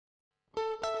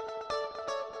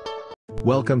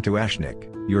Welcome to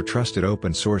Ashnik, your trusted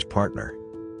open source partner.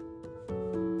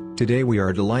 Today we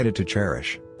are delighted to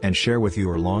cherish and share with you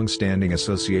our long-standing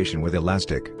association with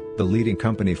Elastic, the leading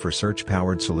company for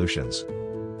search-powered solutions.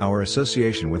 Our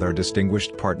association with our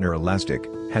distinguished partner Elastic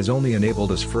has only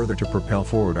enabled us further to propel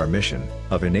forward our mission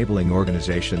of enabling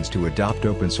organizations to adopt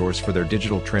open source for their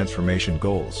digital transformation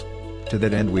goals. To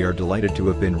that end, we are delighted to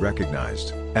have been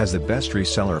recognized as the best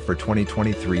reseller for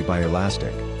 2023 by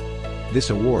Elastic.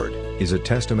 This award is a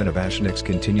testament of Ashnik's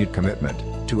continued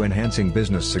commitment to enhancing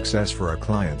business success for our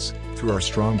clients through our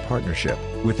strong partnership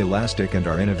with Elastic and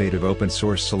our innovative open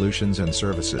source solutions and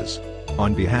services.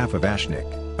 On behalf of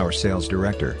Ashnik, our sales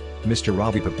director, Mr.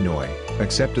 Ravi Papnoy,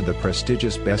 accepted the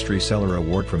prestigious Best Reseller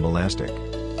Award from Elastic.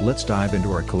 Let's dive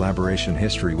into our collaboration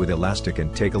history with Elastic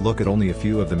and take a look at only a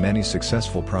few of the many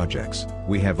successful projects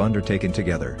we have undertaken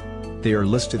together. They are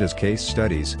listed as case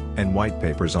studies and white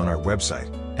papers on our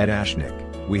website. At Ashnik,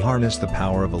 we harness the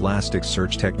power of Elastic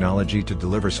search technology to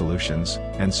deliver solutions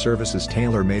and services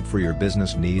tailor-made for your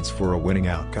business needs for a winning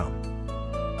outcome.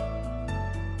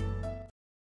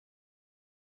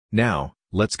 Now,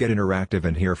 let's get interactive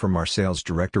and hear from our sales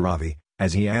director Ravi,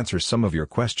 as he answers some of your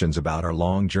questions about our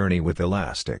long journey with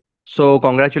Elastic. So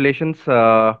congratulations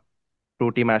to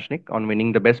Team Ashnik on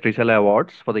winning the Best Reseller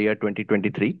Awards for the year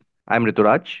 2023. I'm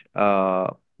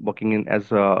Rituraj, working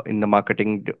in the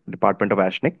marketing department of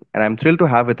Ashnik, and I'm thrilled to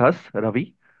have with us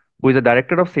Ravi, who is the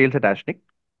director of sales at Ashnik.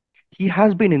 He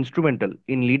has been instrumental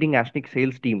in leading Ashnik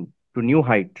sales team to new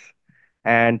heights,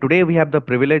 and today we have the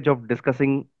privilege of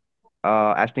discussing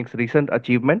Ashnik's recent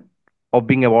achievement of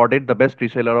being awarded the Best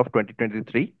Reseller of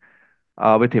 2023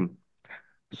 with him.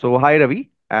 So hi Ravi,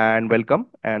 and welcome.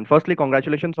 And firstly,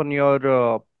 congratulations on your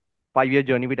 5-year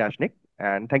journey with Ashnik,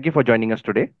 and thank you for joining us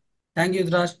today. Thank you,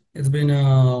 Draj. It's been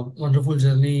a wonderful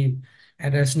journey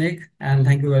at Ashnik, and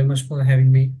thank you very much for having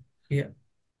me here.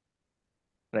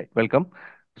 Right, welcome.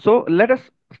 So let us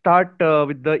start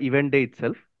with the event day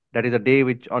itself. That is a day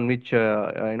on which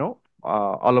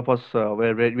all of us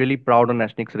were really proud on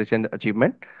Ashnik's recent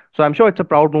achievement. So I'm sure it's a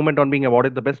proud moment on being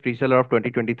awarded the Best Reseller of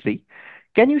 2023.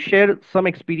 Can you share some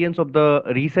experience of the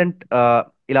recent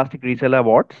Elastic Reseller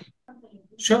Awards?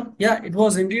 Sure. Yeah, it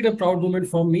was indeed a proud moment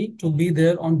for me to be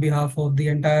there on behalf of the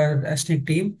entire Ashnik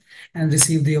team and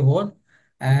receive the award.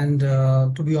 And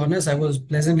to be honest, I was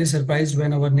pleasantly surprised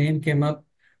when our name came up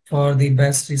for the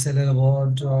Best Reseller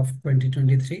Award of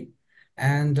 2023.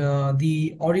 And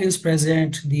the audience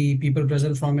present, the people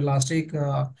present from Elastic,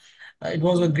 it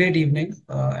was a great evening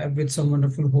with some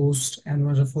wonderful hosts and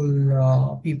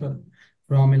wonderful people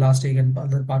from Elastic and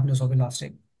other partners of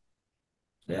Elastic.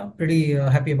 So yeah, pretty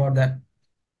happy about that.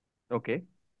 Okay,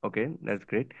 that's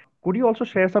great. Could you also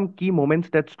share some key moments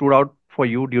that stood out for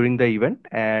you during the event,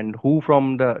 and who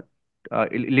from the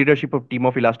leadership of team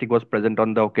of Elastic was present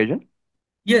on the occasion?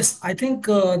 Yes, I think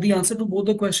the answer to both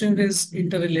the questions is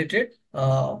interrelated.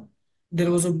 There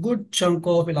was a good chunk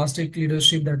of Elastic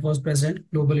leadership that was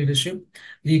present, global leadership.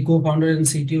 The co-founder and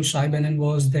CTO Shai Benin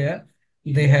was there.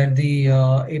 They had the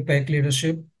APAC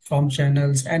leadership from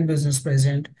channels and business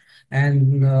present,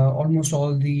 and almost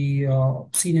all the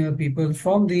senior people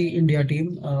from the India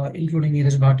team, including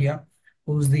Neeraj Bhatia,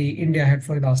 who's the India head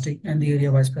for Elastic and the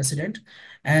area vice president.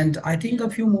 And I think a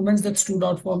few moments that stood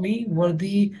out for me were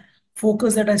the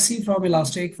focus that I see from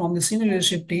Elastic, from the senior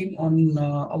leadership team on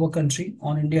our country,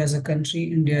 on India as a country,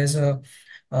 India as a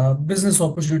business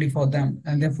opportunity for them.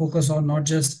 And their focus on not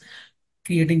just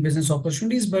creating business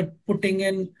opportunities, but putting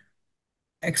in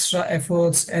extra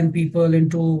efforts and people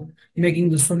into making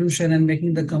the solution and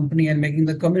making the company and making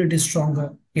the community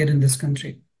stronger here in this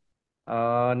country.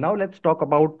 Now let's talk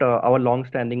about our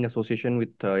long-standing association with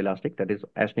Elastic, that is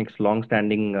Ashnik's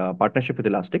long-standing partnership with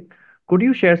Elastic. Could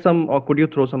you share some, or could you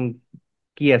throw some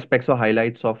key aspects or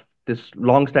highlights of this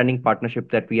long-standing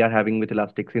partnership that we are having with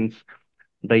Elastic since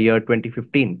the year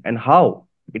 2015 and how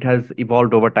it has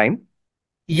evolved over time?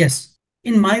 Yes.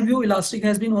 In my view, Elastic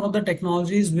has been one of the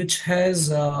technologies which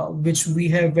we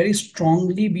have very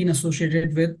strongly been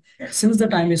associated with since the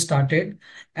time it started,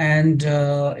 and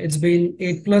it's been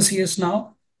 8+ years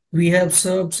now. We have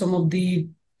served some of the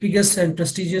biggest and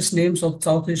prestigious names of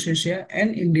Southeast Asia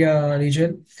and India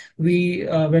region.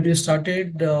 When we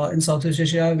started in Southeast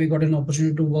Asia, we got an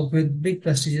opportunity to work with big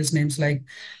prestigious names like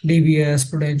DBS,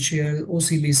 Prudential,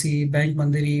 OCBC, Bank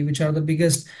Mandiri, which are the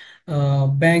biggest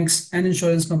banks and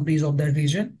insurance companies of that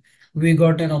region. We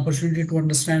got an opportunity to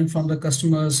understand from the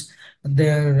customers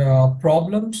their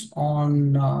problems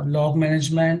on log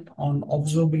management, on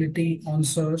observability, on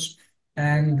search.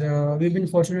 And we've been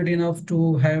fortunate enough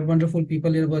to have wonderful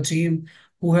people in our team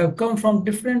who have come from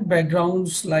different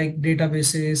backgrounds like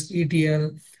databases,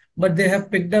 ETL, but they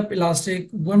have picked up Elastic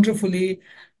wonderfully,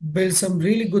 built some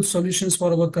really good solutions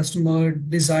for our customer,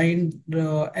 designed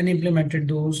and implemented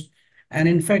those. And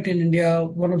in fact, in India,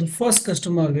 one of the first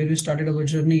customer where we started our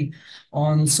journey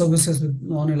on services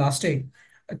on Elastic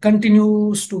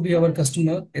continues to be our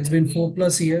customer. It's been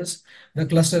 4+ years. The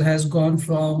cluster has gone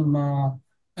from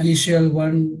initial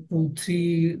 1 to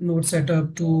 3 node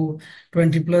setup to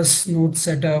 20+ node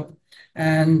setup,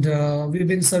 and we've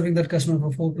been serving that customer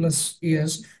for 4+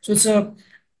 years. So it's a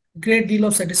great deal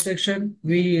of satisfaction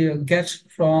we get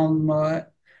from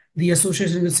the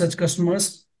association with such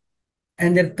customers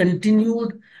and their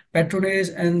continued patronage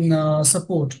and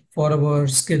support for our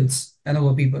skills and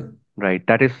our people. Right.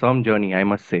 That is some journey, I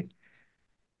must say.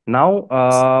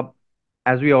 Now,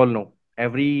 as we all know,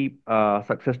 every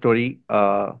success story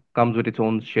comes with its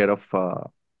own share of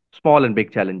small and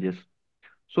big challenges.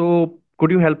 So, could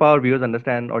you help our viewers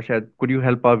understand or share? Could you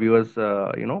help our viewers,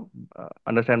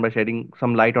 understand by shedding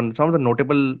some light on some of the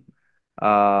notable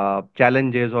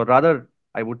challenges, or rather,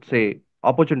 I would say,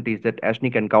 opportunities that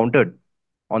Ashnik encountered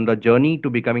on the journey to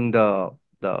becoming the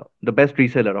best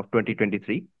reseller of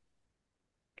 2023,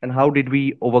 and how did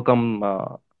we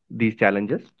overcome these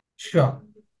challenges? Sure.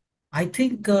 I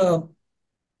think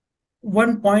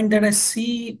one point that I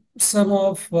see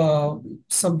some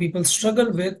people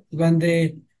struggle with when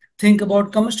they think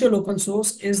about commercial open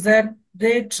source is that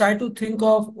they try to think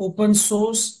of open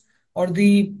source or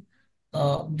the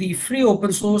free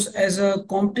open source as a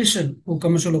competition to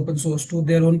commercial open source to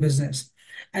their own business.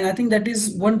 And I think that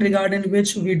is one regard in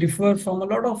which we differ from a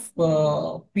lot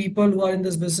of people who are in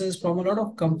this business, from a lot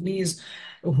of companies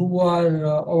who are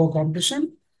our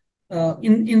competition,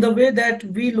 in the way that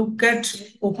we look at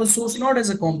open source not as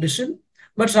a competition,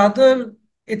 but rather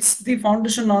it's the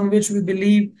foundation on which we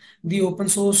believe the open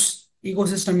source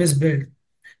ecosystem is built.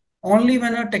 Only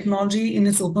when a technology in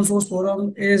its open source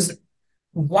forum is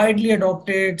widely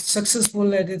adopted,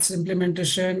 successful at its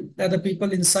implementation, that the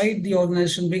people inside the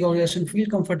organization, big organization, feel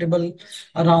comfortable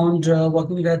around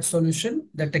working with that solution,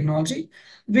 that technology.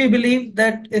 We believe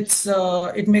that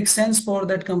it makes sense for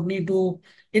that company to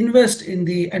invest in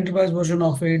the enterprise version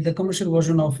of it, the commercial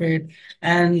version of it,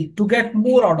 and to get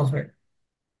more out of it.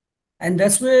 And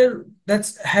that's where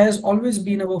that has always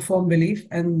been our firm belief,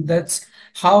 and that's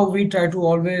how we try to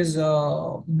always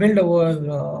build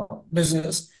our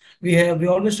business. We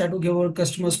always try to give our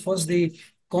customers first the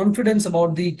confidence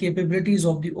about the capabilities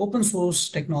of the open source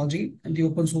technology and the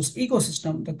open source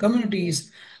ecosystem, the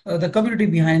community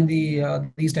behind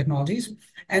these technologies.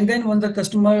 And then when the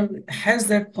customer has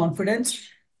that confidence,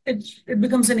 it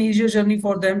becomes an easier journey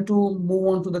for them to move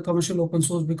on to the commercial open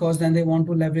source, because then they want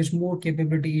to leverage more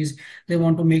capabilities. They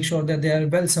want to make sure that they are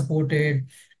well supported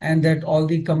and that all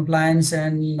the compliance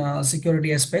and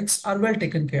security aspects are well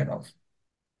taken care of.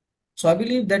 So I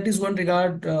believe that is one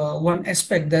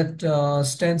aspect that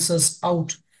stands us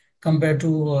out compared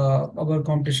to our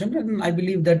competition. And I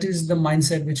believe that is the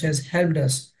mindset which has helped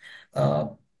us uh,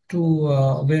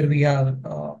 to where we are,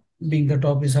 being the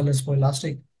top resellers for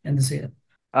Elastic in this year.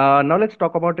 Now let's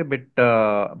talk about a bit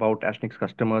about Ashnik's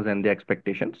customers and their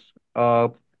expectations.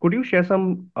 Could you share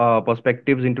some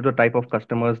perspectives into the type of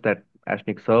customers that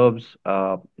Ashnik serves,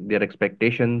 their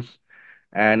expectations,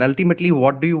 and ultimately,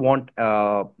 what do you want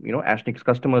Ashnik's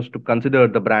customers to consider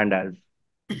the brand as?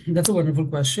 That's a wonderful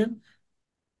question.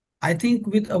 I think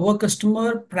with our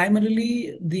customer,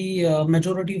 primarily the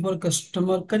majority of our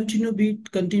customer continue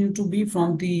to be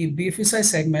from the BFSI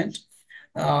segment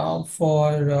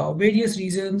for various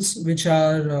reasons, which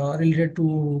are related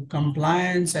to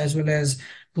compliance as well as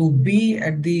to be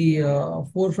at the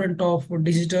forefront of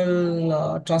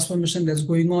digital transformation that's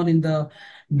going on in the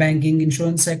banking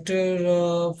insurance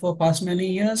sector for past many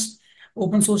years.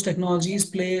 Open source technologies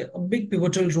play a big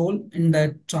pivotal role in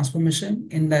that transformation,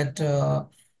 in that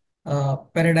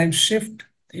paradigm shift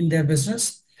in their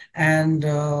business. And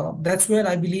that's where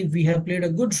I believe we have played a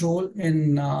good role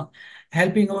in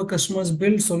helping our customers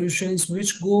build solutions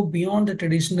which go beyond the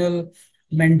traditional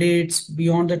mandates,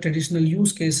 beyond the traditional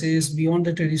use cases, beyond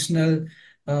the traditional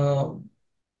uh,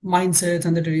 mindsets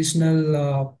and the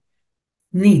traditional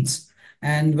needs.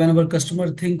 And when our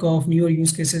customer think of newer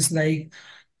use cases like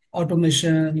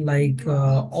automation, like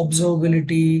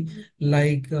observability,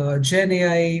 like Gen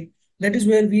AI. That is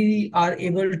where we are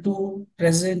able to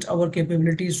present our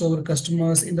capabilities to our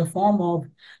customers in the form of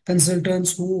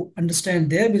consultants who understand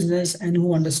their business and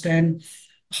who understand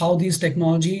how these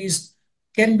technologies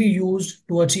can be used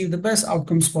to achieve the best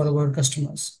outcomes for our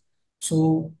customers.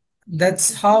 So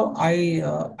that's how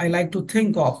I like to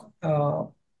think of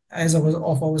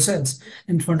of ourselves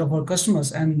in front of our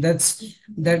customers, and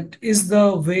that is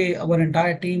the way our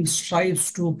entire team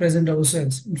strives to present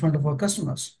ourselves in front of our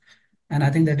customers. And I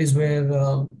think that is where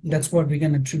that's what we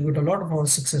can attribute a lot of our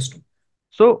success to.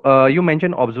 So you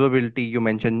mentioned observability, you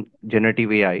mentioned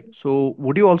generative AI. So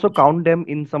would you also count them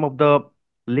in some of the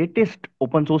latest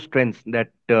open source trends that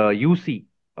you see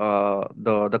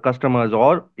the customers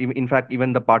or in fact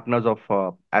even the partners of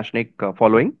Ashnik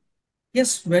following?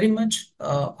 Yes, very much.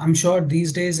 I'm sure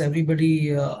these days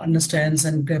everybody understands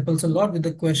and grapples a lot with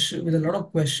the question, with a lot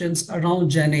of questions around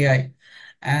Gen AI.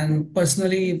 And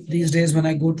personally, these days when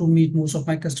I go to meet most of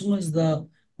my customers, the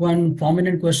one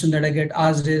prominent question that I get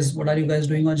asked is, "What are you guys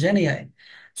doing on Gen AI?"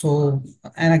 So,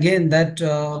 and again,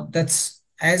 that's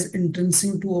as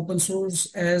intrinsic to open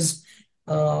source as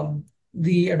uh,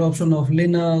 the adoption of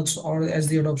Linux or as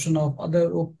the adoption of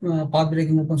other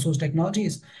path-breaking open source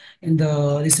technologies in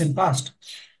the recent past.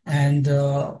 And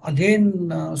again,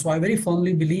 so I very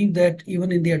firmly believe that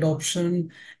even in the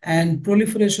adoption and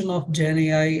proliferation of Gen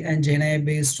AI and Gen AI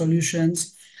based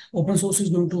solutions, open source is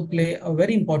going to play a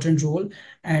very important role,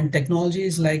 and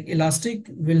technologies like Elastic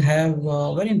will have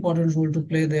a very important role to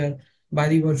play there by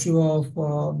the virtue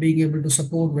of being able to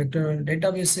support vector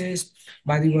databases,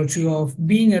 by the virtue of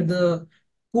being at the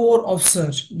core of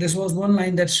search. This was one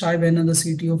line that Shai Banan, the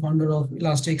CTO founder of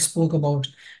Elastic, spoke about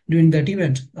during that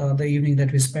event, the evening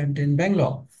that we spent in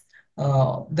Bangalore.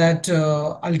 That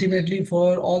ultimately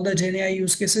for all the Gen AI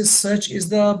use cases, search is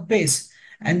the base.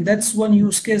 And that's one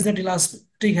use case that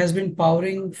Elastic has been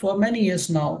powering for many years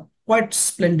now, quite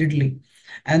splendidly.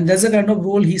 And that's the kind of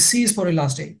role he sees for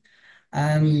Elastic.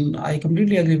 And I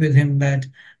completely agree with him that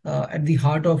at the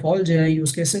heart of all Gen AI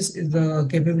use cases is the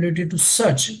capability to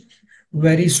search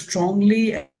very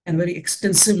strongly and very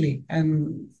extensively.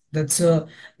 And that's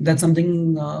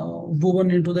something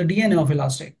woven into the DNA of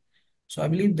Elastic. So I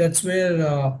believe that's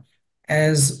where,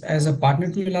 as a partner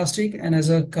to Elastic and as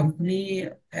a company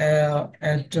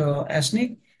at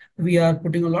Ashnik, we are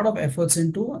putting a lot of efforts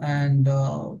into, and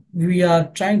we are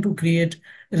trying to create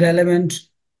relevant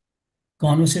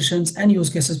conversations and use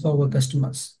cases for our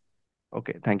customers.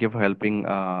 Okay, thank you for helping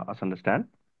us understand.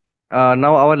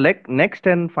 Now, our next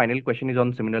and final question is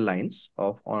on similar lines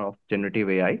of generative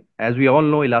AI. As we all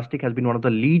know, Elastic has been one of the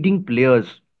leading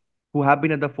players who have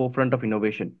been at the forefront of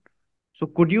innovation. So,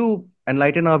 could you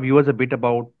enlighten our viewers a bit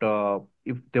about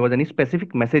if there was any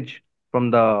specific message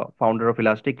from the founder of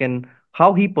Elastic and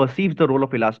how he perceives the role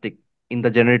of Elastic in the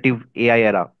generative AI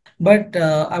era? But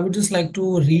I would just like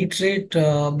to reiterate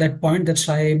that point that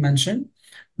Shai mentioned,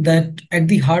 that at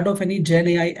the heart of any Gen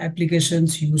AI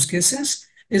applications use cases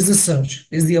is the search,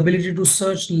 is the ability to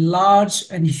search large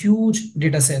and huge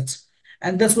data sets.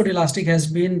 And that's what Elastic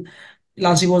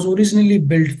was originally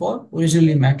built for,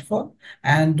 originally meant for.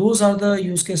 And those are the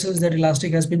use cases that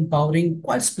Elastic has been powering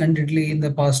quite splendidly in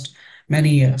the past many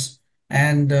years.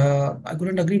 And I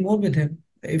couldn't agree more with him.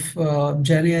 If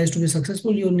Gen AI is to be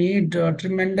successful, you need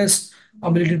tremendous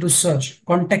ability to search.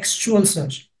 Contextual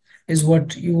search is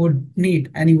what you would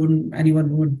need, anyone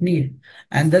would need.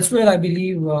 And that's where I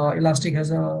believe Elastic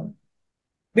has a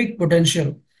big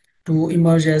potential to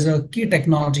emerge as a key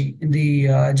technology in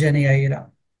the Gen AI era.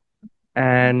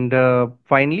 And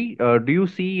finally, do you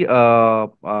see,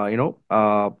 Ashnik's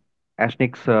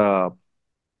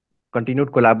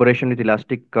continued collaboration with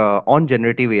Elastic on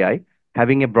generative AI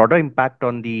having a broader impact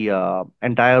on the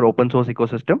entire open source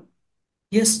ecosystem?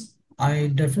 Yes, I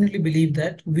definitely believe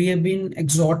that. We have been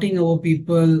exhorting our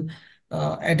people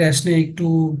at Ashnik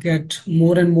to get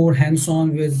more and more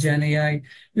hands-on with Gen AI.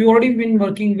 We've already been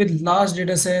working with large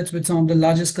data sets with some of the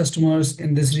largest customers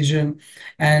in this region.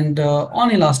 And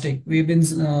on Elastic,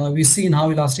 we've seen how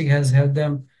Elastic has helped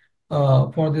them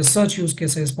for their search use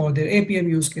cases, for their APM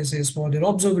use cases, for their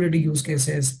observability use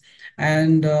cases.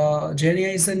 And Gen AI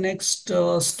is the next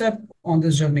step on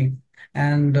this journey.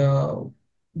 And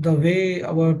the way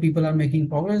our people are making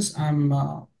progress, I'm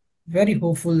very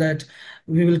hopeful that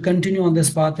we will continue on this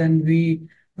path and we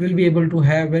will be able to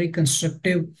have very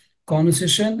constructive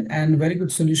conversation and very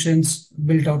good solutions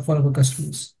built out for our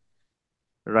customers.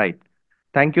 Right.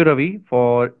 Thank you, Ravi,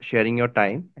 for sharing your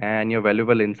time and your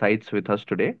valuable insights with us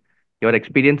today. Your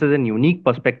experiences and unique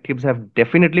perspectives have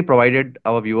definitely provided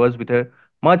our viewers with a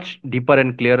much deeper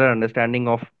and clearer understanding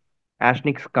of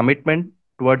Ashnik's commitment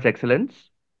towards excellence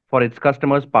for its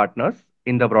customers, partners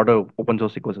in the broader open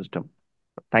source ecosystem.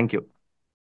 Thank you.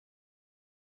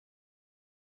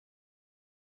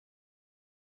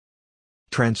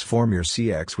 Transform your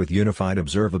CX with unified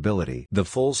observability, the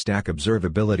full stack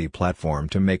observability platform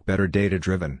to make better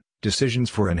data-driven decisions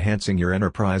for enhancing your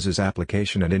enterprise's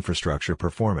application and infrastructure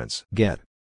performance. Get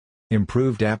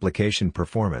improved application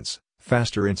performance,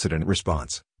 faster incident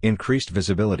response, increased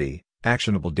visibility,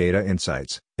 actionable data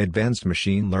insights, advanced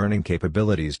machine learning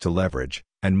capabilities to leverage,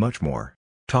 and much more.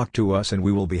 Talk to us and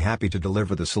we will be happy to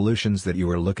deliver the solutions that you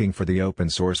are looking for the open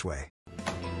source way.